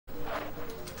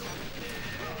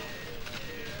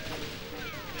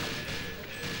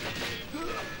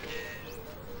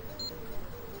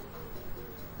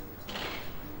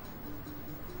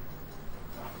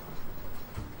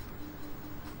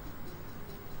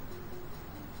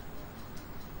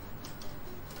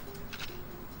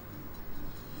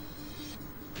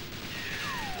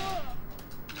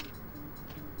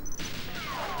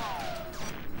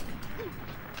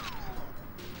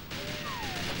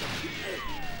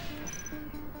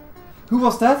Who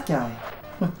was that guy?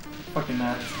 Fucking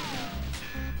mad.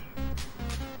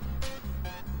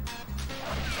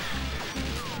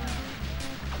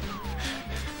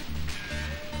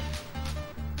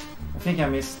 I think I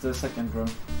missed the second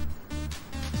drone.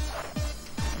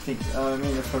 I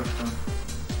mean the first one.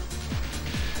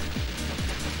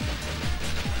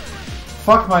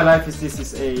 Fuck my life is this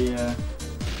is a...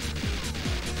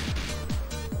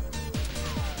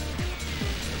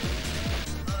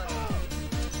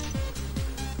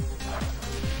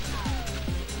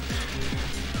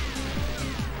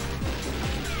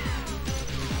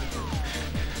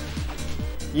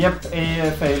 Yep,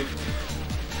 A failed.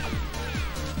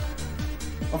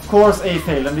 Of course A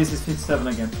failed, and this is 57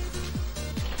 again.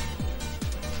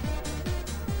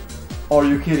 Are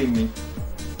you kidding me?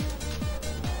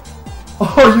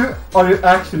 Are you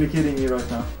actually kidding me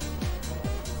right now?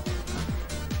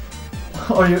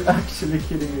 Are you actually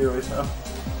kidding me right now?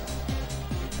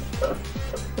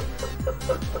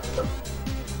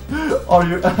 Are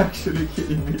you actually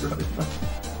kidding me right now?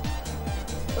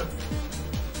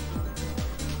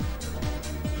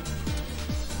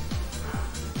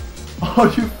 Are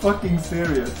you fucking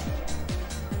serious?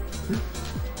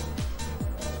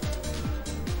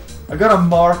 I got a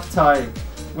mark tie.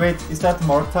 Wait, is that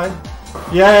mark tie?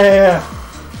 Yeah.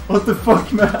 What the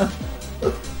fuck, man?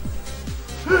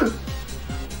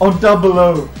 On double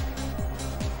O.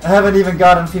 I haven't even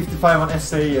gotten 55 on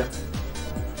SA yet.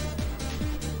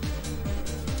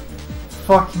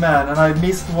 Fuck, man, and I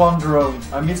missed one drone.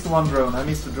 I missed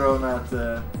the drone at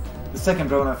the second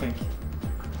drone, I think.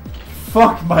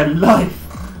 Fuck my life!